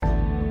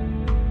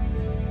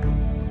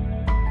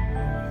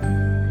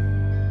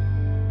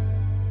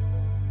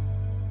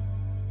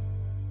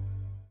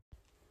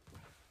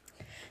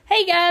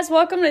Hey guys,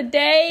 welcome to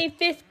day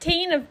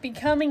 15 of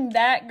Becoming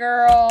That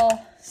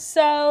Girl.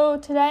 So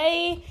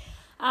today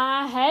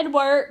I had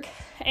work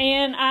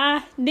and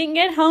I didn't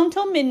get home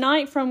till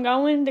midnight from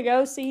going to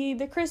go see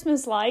the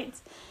Christmas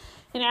lights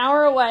an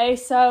hour away.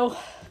 So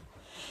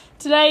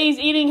today's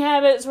eating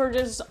habits were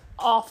just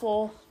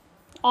awful.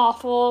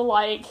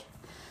 Like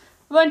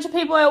a bunch of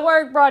people at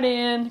work brought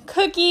in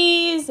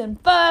cookies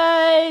and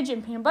fudge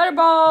and peanut butter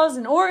balls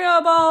and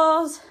Oreo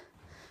balls.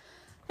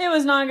 It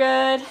was not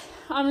good.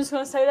 I'm just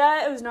going to say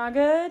that. It was not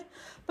good.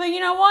 But you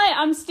know what?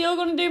 I'm still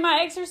going to do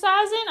my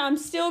exercising. I'm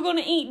still going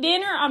to eat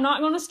dinner. I'm not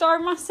going to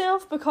starve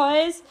myself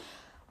because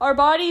our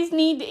bodies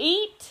need to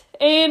eat.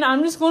 And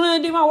I'm just going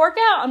to do my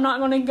workout. I'm not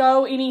going to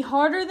go any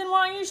harder than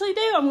what I usually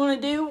do. I'm going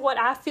to do what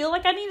I feel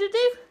like I need to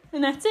do.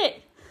 And that's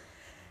it.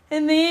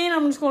 And then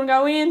I'm just going to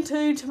go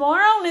into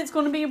tomorrow and it's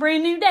going to be a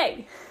brand new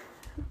day.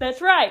 That's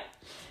right.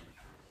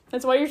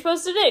 That's what you're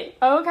supposed to do.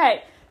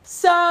 Okay.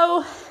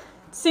 So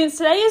since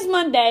today is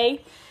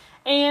Monday,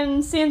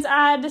 and since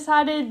I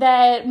decided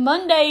that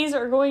Mondays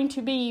are going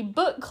to be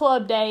book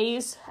club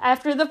days,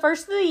 after the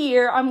first of the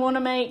year, I'm going to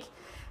make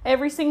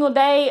every single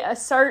day a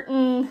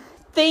certain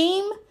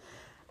theme.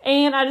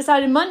 And I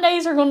decided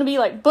Mondays are going to be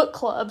like book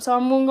club. So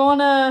I'm going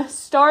to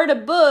start a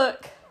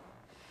book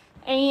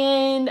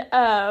and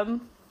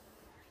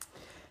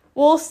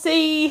we'll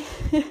see.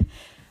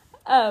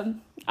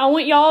 I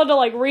want y'all to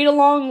like read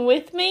along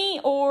with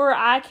me, or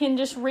I can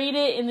just read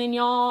it and then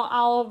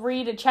I'll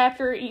read a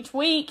chapter each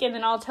week and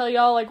then I'll tell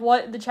y'all like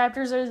what the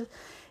chapters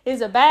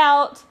is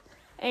about,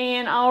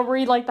 and I'll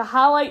read like the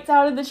highlights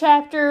out of the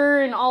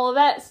chapter and all of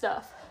that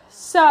stuff.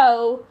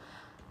 So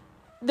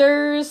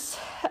there's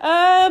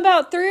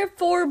about 3 or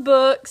 4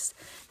 books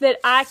that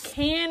I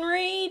can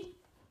read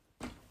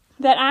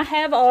that I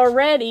have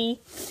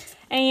already,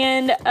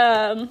 and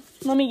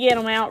let me get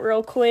them out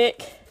real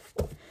quick.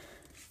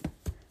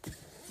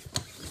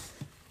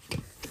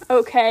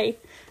 Okay,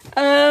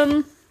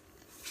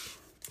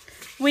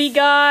 we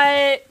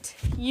got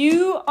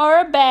You Are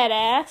a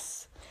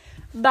Badass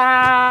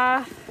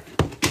by,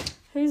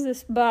 who's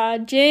this by?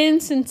 Jen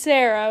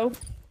Sincero.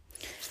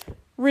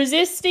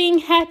 Resisting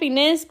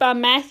Happiness by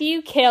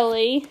Matthew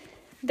Kelly.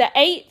 The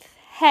 8th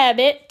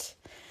Habit,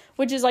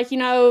 which is like,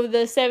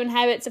 the 7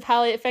 habits of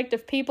highly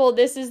effective people.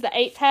 This is the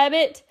 8th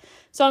habit.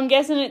 So I'm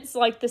guessing it's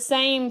like the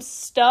same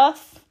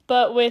stuff,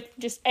 but with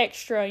just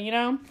extra,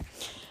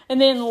 And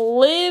then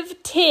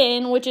Live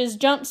 10, which is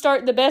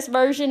Jumpstart the Best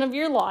Version of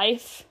Your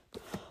Life.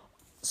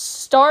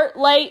 Start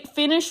Late,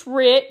 Finish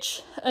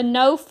Rich, a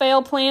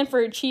no-fail plan for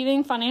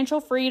achieving financial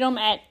freedom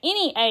at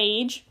any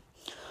age.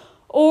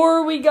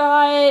 Or we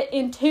got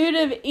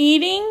Intuitive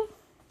Eating,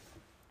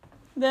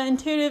 the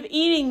Intuitive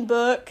Eating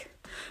book,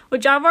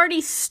 which I've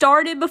already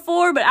started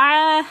before, but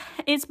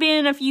it's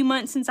been a few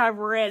months since I've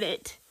read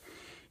it.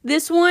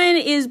 This one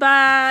is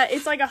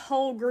it's like a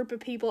whole group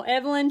of people.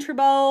 Evelyn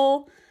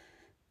Tribole,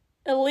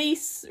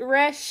 Elise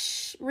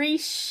Reich,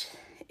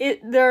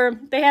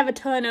 they have a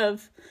ton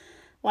of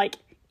like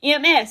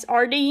MS,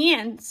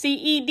 RDN,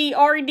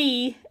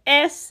 CEDRD,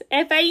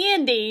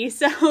 SFAND.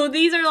 So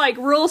these are like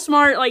real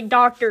smart like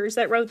doctors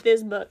that wrote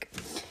this book.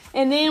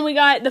 And then we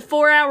got The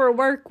 4-Hour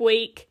Work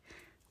Week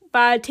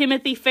by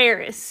Timothy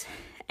Ferriss.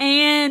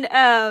 And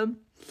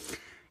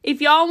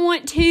if y'all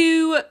want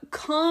to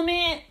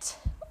comment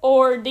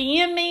or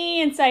DM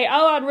me and say,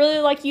 oh, I'd really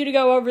like you to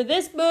go over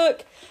this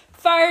book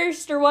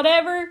first or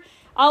whatever,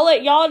 I'll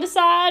let y'all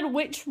decide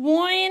which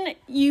one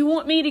you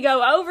want me to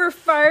go over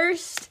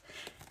first.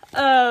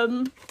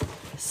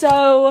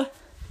 So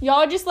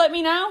y'all just let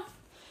me know.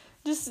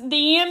 Just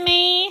DM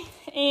me,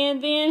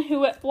 and then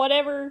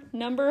whatever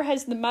number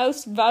has the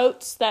most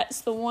votes, that's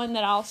the one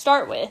that I'll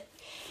start with.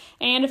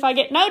 And if I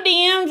get no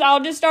DMs,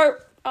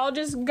 I'll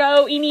just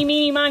go eeny,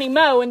 meeny, miny,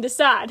 mo and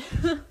decide.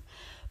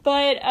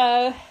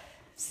 But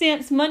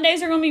since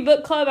Mondays are going to be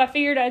book club, I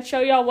figured I'd show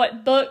y'all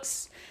what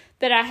books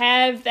that I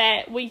have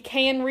that we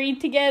can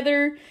read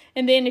together.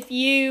 And then if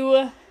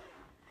I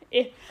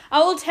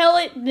will tell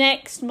it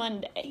next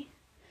Monday.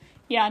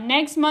 Yeah,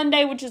 next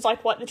Monday, which is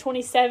like, the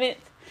 27th.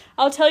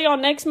 I'll tell y'all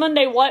next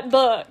Monday what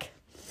book.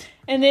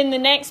 And then the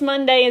next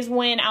Monday is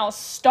when I'll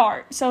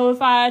start. So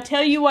if I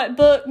tell you what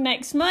book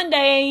next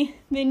Monday,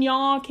 then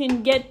y'all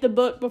can get the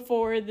book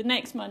before the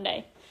next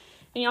Monday.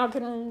 And y'all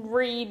can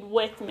read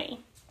with me.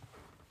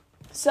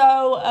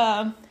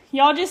 So,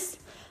 y'all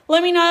just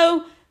let me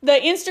know. The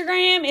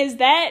Instagram is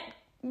that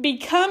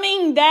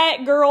Becoming That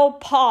Girl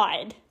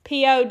Pod,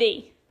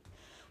 P-O-D.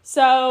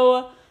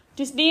 So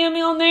just DM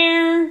me on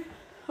there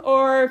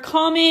or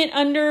comment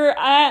under.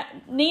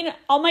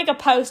 I'll make a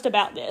post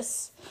about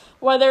this,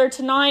 whether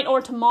tonight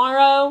or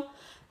tomorrow.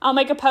 I'll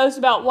make a post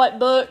about what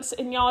books,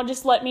 and y'all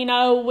just let me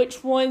know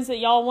which ones that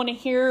y'all want to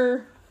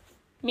hear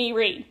me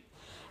read.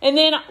 And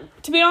then,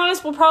 to be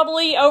honest, we'll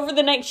probably, over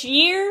the next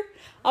year,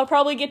 I'll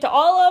probably get to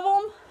all of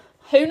them.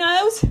 Who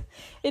knows?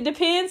 It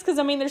depends, because,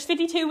 there's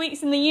 52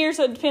 weeks in the year,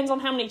 so it depends on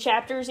how many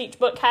chapters each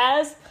book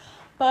has.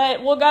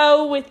 But we'll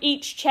go with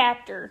each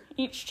chapter.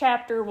 Each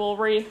book we'll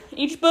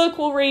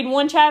read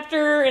one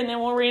chapter, and then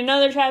we'll read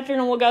another chapter,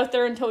 and we'll go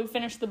through until we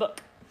finish the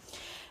book.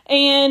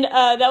 And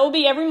that will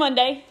be every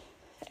Monday.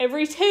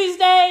 Every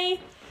Tuesday,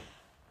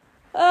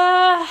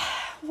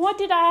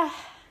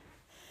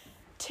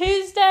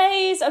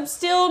 Tuesdays, I'm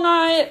still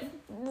not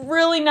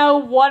really know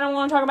what I'm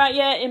going to talk about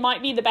yet. It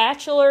might be The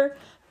Bachelor,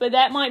 but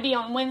that might be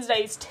on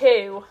Wednesdays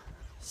too.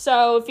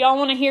 So if y'all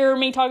want to hear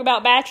me talk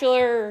about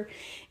Bachelor or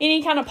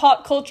any kind of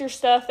pop culture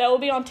stuff, that will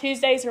be on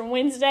Tuesdays or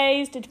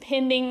Wednesdays,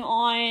 depending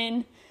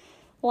on,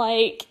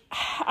 like,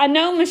 I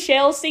know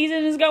Michelle's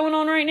season is going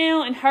on right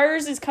now, and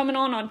hers is coming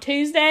on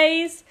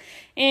Tuesdays.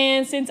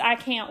 And since I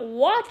can't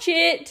watch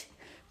it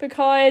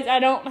because I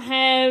don't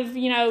have,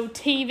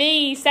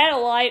 TV,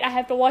 satellite, I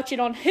have to watch it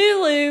on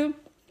Hulu.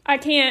 I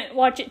can't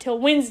watch it till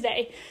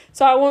Wednesday.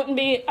 So I wouldn't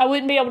be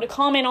able to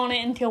comment on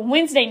it until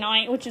Wednesday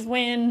night, which is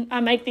when I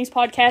make these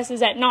podcasts,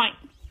 is at night.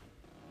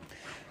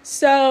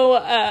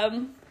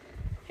 So,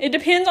 it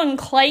depends on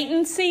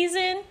Clayton's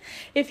season.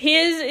 If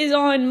his is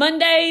on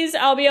Mondays,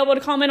 I'll be able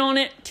to comment on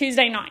it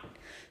Tuesday night.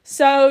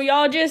 So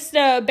y'all just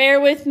bear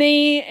with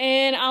me,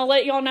 and I'll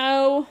let y'all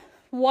know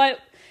what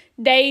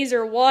days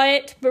or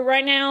what. But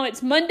right now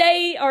it's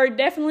Monday, or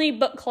definitely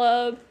book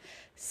club.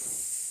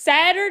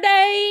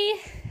 Saturday,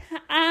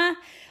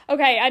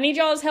 I need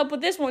y'all's help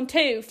with this one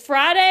too.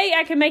 Friday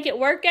I can make it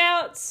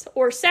workouts,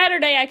 or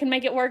Saturday I can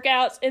make it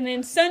workouts, and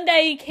then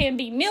Sunday can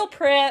be meal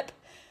prep,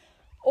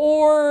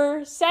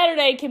 or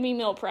Saturday can be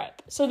meal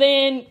prep. So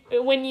then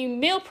when you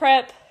meal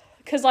prep,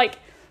 because like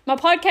my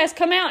podcasts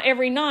come out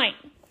every night.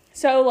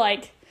 So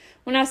like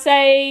when I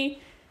say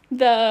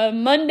the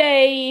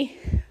Monday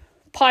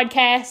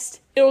podcast,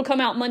 it will come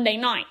out Monday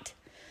night.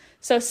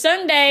 So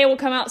Sunday will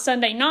come out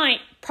Sunday night,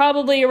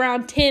 probably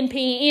around 10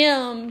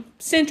 p.m.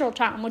 Central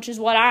Time, which is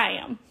what I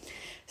am.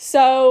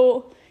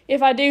 So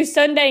if I do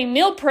Sunday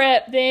meal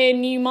prep,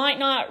 then you might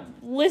not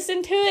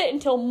listen to it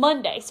until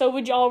Monday. So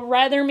would y'all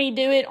rather me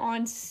do it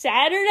on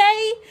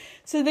Saturday?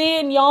 So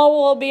then y'all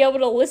will be able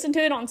to listen to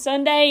it on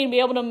Sunday and be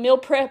able to meal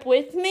prep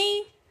with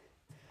me?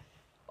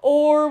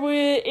 Or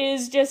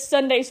is just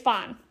Sundays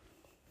fine?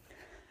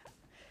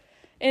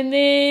 And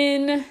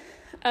then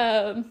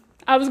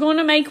I was going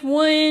to make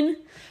one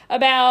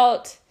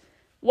about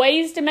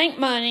ways to make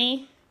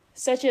money,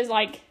 such as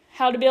like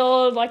how to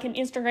build like an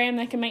Instagram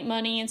that can make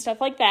money and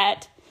stuff like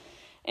that.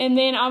 And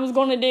then I was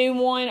going to do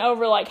one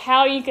over like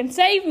how you can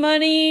save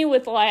money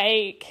with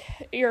like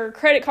your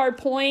credit card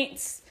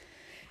points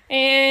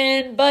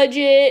and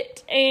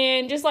budget,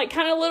 and just like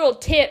kind of little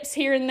tips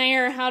here and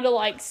there how to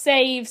like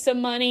save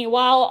some money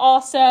while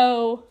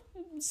also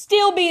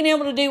still being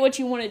able to do what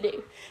you want to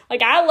do.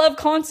 Like I love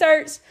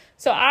concerts,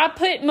 so I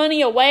put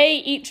money away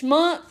each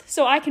month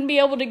so I can be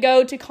able to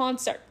go to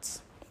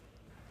concerts.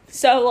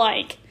 So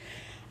like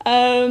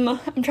I'm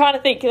trying to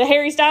think, the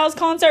Harry Styles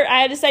concert,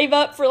 I had to save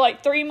up for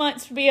like 3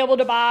 months to be able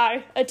to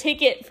buy a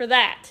ticket for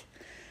that.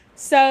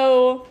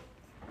 So,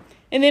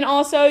 and then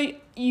also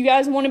you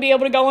guys want to be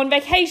able to go on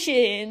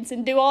vacations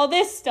and do all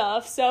this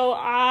stuff. So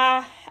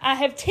I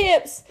have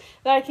tips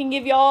that I can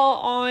give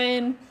y'all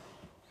on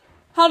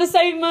how to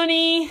save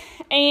money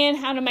and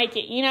how to make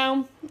it,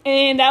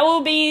 And that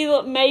will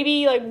be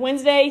maybe like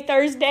Wednesday,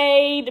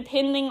 Thursday,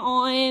 depending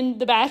on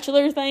the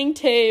Bachelor thing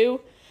too.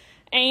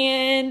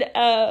 And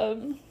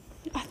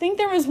I think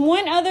there was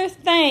one other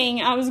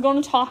thing I was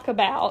going to talk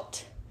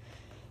about.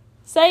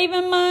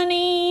 Saving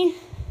money.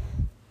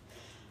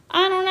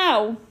 I don't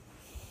know.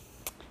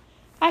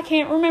 I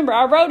can't remember.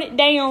 I wrote it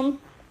down.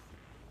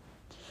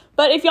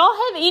 But if y'all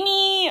have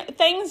any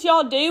things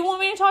y'all do want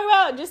me to talk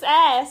about, just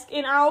ask,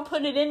 and I'll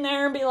put it in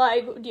there and be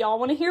like, do y'all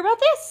want to hear about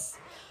this?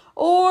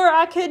 Or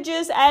I could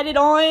just add it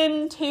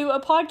on to a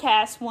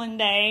podcast one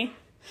day.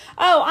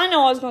 Oh, I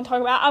know what I was going to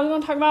talk about. I was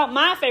going to talk about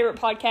my favorite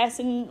podcast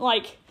and,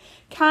 like,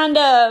 kind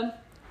of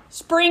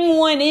spring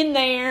one in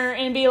there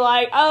and be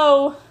like,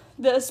 oh,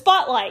 the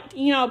spotlight,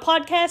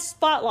 podcast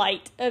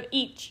spotlight of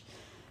each.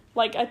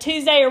 Like, a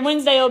Tuesday or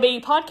Wednesday will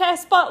be podcast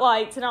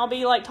spotlights, and I'll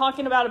be, like,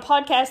 talking about a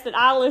podcast that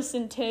I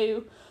listen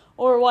to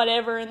or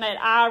whatever and that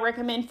I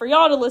recommend for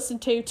y'all to listen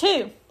to,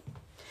 too.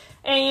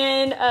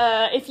 And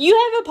if you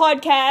have a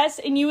podcast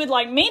and you would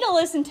like me to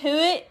listen to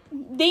it,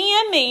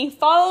 DM me,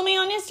 follow me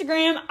on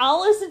Instagram.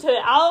 I'll listen to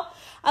it.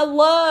 I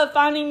love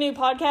finding new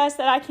podcasts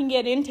that I can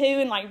get into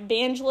and like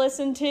binge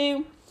listen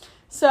to.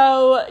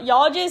 So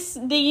y'all just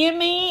DM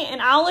me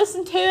and I'll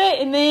listen to it,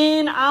 and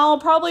then I'll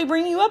probably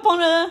bring you up on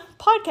a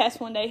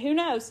podcast one day. Who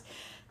knows?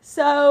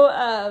 So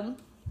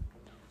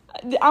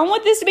I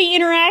want this to be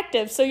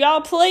interactive, so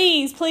y'all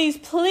please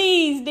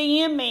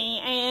DM me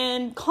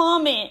and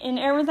comment and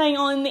everything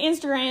on the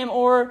Instagram,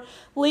 or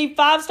leave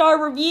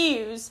 5-star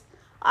reviews.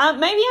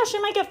 Maybe I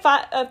should make a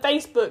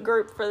Facebook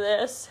group for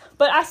this,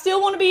 but I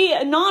still want to be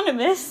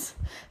anonymous,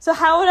 so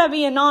how would I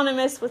be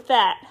anonymous with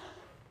that?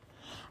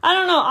 I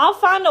don't know. I'll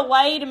find a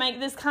way to make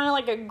this kind of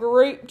like a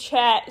group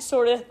chat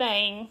sort of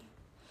thing,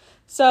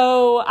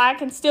 so I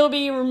can still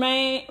be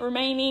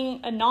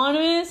remaining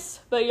anonymous,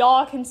 but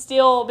y'all can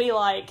still be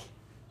like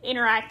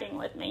interacting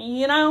with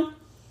me,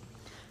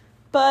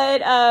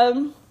 But,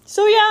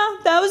 so yeah,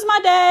 that was my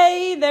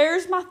day.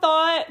 There's my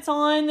thoughts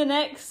on the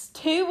next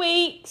 2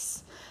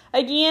 weeks.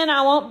 Again,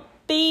 I won't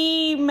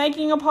be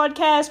making a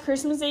podcast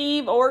Christmas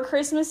Eve or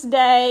Christmas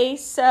Day.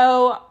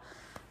 So,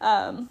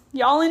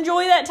 y'all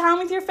enjoy that time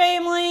with your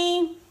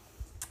family.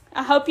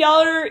 I hope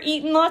y'all are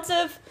eating lots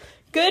of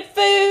good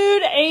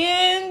food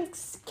and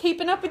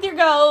keeping up with your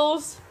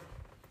goals.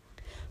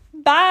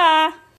 Bye.